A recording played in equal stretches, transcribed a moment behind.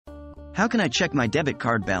How can I check my debit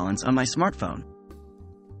card balance on my smartphone?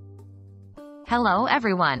 Hello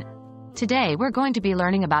everyone. Today we're going to be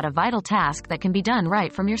learning about a vital task that can be done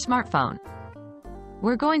right from your smartphone.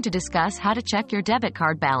 We're going to discuss how to check your debit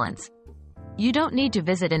card balance. You don't need to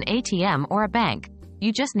visit an ATM or a bank.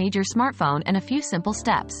 You just need your smartphone and a few simple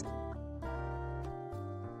steps.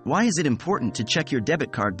 Why is it important to check your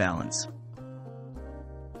debit card balance?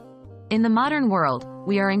 In the modern world,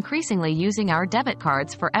 we are increasingly using our debit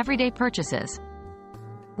cards for everyday purchases.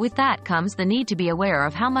 With that comes the need to be aware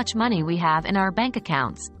of how much money we have in our bank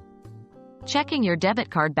accounts. Checking your debit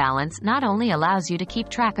card balance not only allows you to keep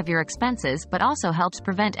track of your expenses but also helps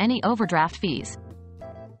prevent any overdraft fees.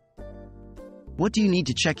 What do you need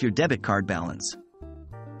to check your debit card balance?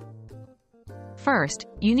 First,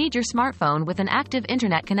 you need your smartphone with an active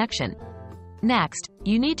internet connection. Next,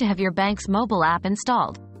 you need to have your bank's mobile app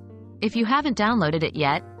installed. If you haven't downloaded it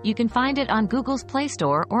yet, you can find it on Google's Play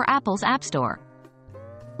Store or Apple's App Store.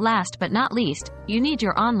 Last but not least, you need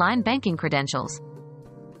your online banking credentials.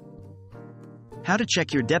 How to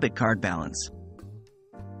check your debit card balance.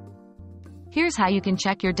 Here's how you can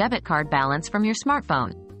check your debit card balance from your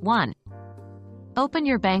smartphone. 1. Open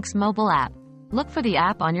your bank's mobile app. Look for the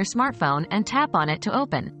app on your smartphone and tap on it to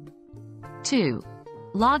open. 2.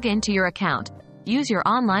 Log into your account. Use your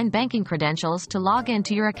online banking credentials to log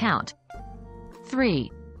into your account.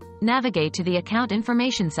 3. Navigate to the account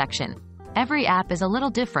information section. Every app is a little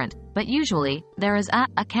different, but usually, there is a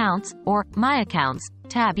Accounts or My Accounts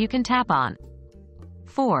tab you can tap on.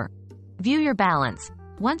 4. View your balance.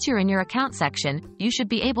 Once you're in your account section, you should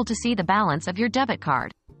be able to see the balance of your debit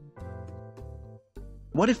card.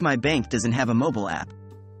 What if my bank doesn't have a mobile app?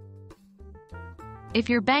 If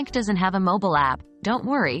your bank doesn't have a mobile app, don't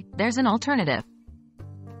worry, there's an alternative.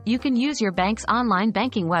 You can use your bank's online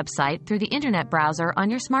banking website through the internet browser on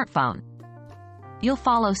your smartphone. You'll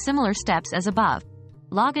follow similar steps as above.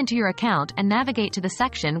 Log into your account and navigate to the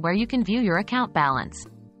section where you can view your account balance.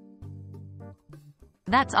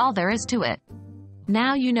 That's all there is to it.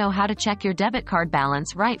 Now you know how to check your debit card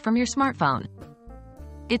balance right from your smartphone.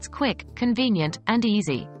 It's quick, convenient, and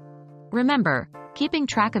easy. Remember, keeping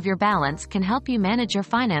track of your balance can help you manage your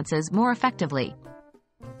finances more effectively.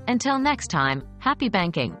 Until next time, happy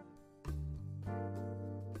banking!